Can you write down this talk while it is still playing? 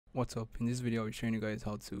What's up? In this video I'll be showing you guys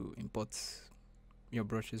how to import your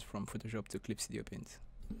brushes from Photoshop to clipstudiopaint.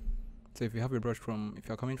 So if you're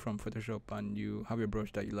coming from Photoshop and you have a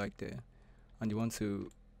brush that you like there and you want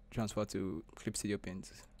to transfer to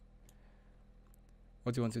clipstudiopaint,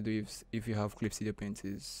 what you want to do if you have clipstudiopaint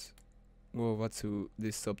is go over to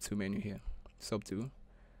this sub-tool menu here, sub-tool.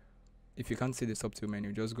 If you can't see the sub-tool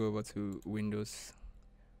menu, just go over to Windows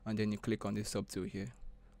and then you click on this sub-tool here.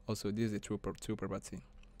 Also, this is a tool property.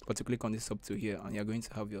 But to click on this sub-tool here and you're going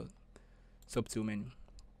to have your sub-tool menu.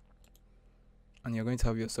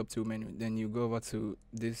 Then you go over to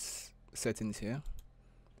this settings here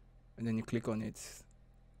and then you click on it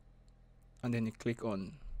and then you click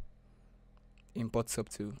on import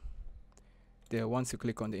sub-tool. There, once you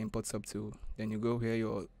click on the import sub-tool, then you go where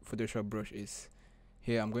your Photoshop brush is.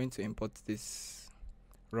 Here I'm going to import this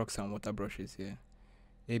rocks and water brushes here,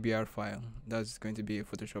 ABR file. That's going to be a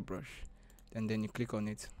Photoshop brush. And then you click on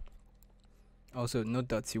it. Also note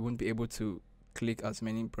that you won't be able to click as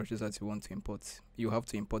many brushes as you want to import. You have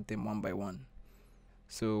to import them one by one.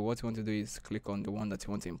 So what you want to do is click on the one that you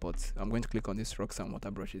want to import. I'm going to click on this rocks and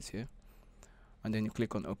water brushes here, and then you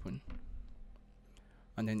click on open,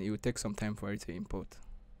 and then it will take some time for it to import.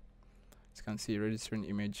 As you can see, registering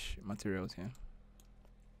image materials here.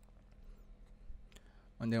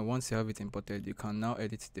 And then once you have it imported, you can now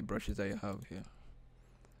edit the brushes that you have here.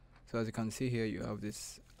 So as you can see here, you have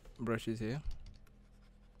these brushes here.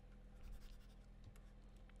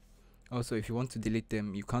 Also, if you want to delete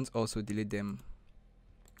them, you can't also delete them.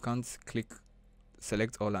 You can't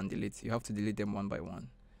select all and delete. You have to delete them one by one.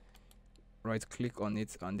 Right click on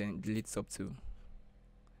it and then delete sub-tool.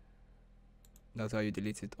 That's how you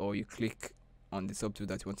delete it. Or you click on the sub-tool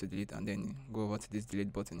that you want to delete and then go over to this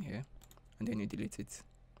delete button here and then you delete it.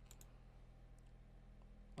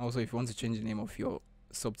 Also, if you want to change the name of your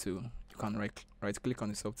sub-tool, you can right click on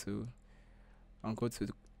the sub-tool and go to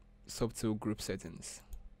the sub-tool group settings,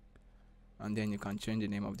 and then you can change the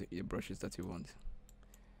name of the brushes that you want.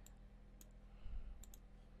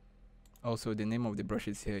 Also, the name of the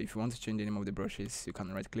brushes here, if you want to change the name of the brushes, you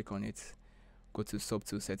can right click on it, go to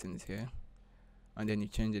sub-tool settings here, and then you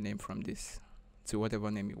change the name from this to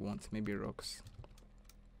whatever name you want, maybe rocks,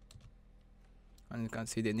 and you can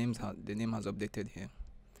see the name has updated here.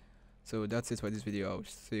 So that's it for this video. I'll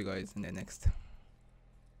see you guys in the next.